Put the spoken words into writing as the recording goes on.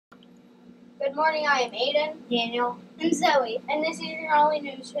Good morning, I am Aiden, Daniel, and Zoe, and this is your Only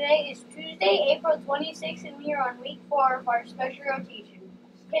News. Today is Tuesday, April 26th, and we are on week 4 of our special rotation.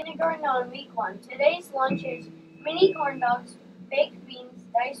 Kindergarten on week 1. Today's lunch is mini corn dogs, baked beans,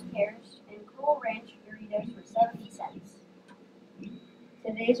 diced pears, and Cool Ranch Doritos for 70 cents.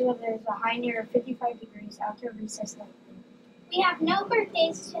 today's weather is a high near 55 degrees after recess night. We have no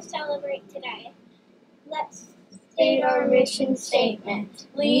birthdays to celebrate today. Let's State our mission statement.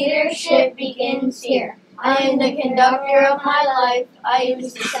 Leadership begins here. I am the conductor of my life. I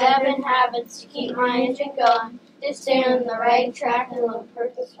use the 7 habits to keep my engine going, to stay on the right track and live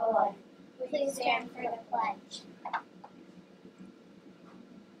purposeful life. please stand for the pledge.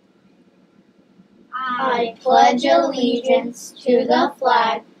 I pledge allegiance to the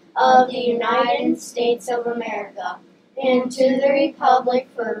flag of the United States of America and to the republic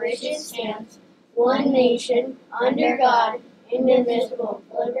for which it stands, one nation, under God, indivisible,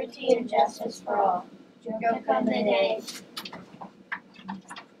 with liberty and justice for all. Joke of the day.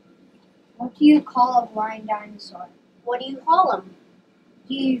 What do you call a blind dinosaur? What do you call him?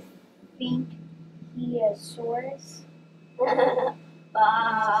 Do you think he is Saurus?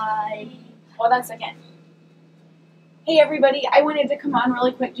 Bye. Hold on a second. Hey everybody, I wanted to come on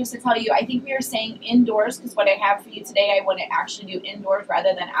really quick just to tell you, I think we are saying indoors because what I have for you today, I want to actually do indoors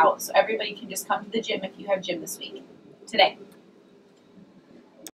rather than out. So everybody can just come to the gym if you have gym this week, today.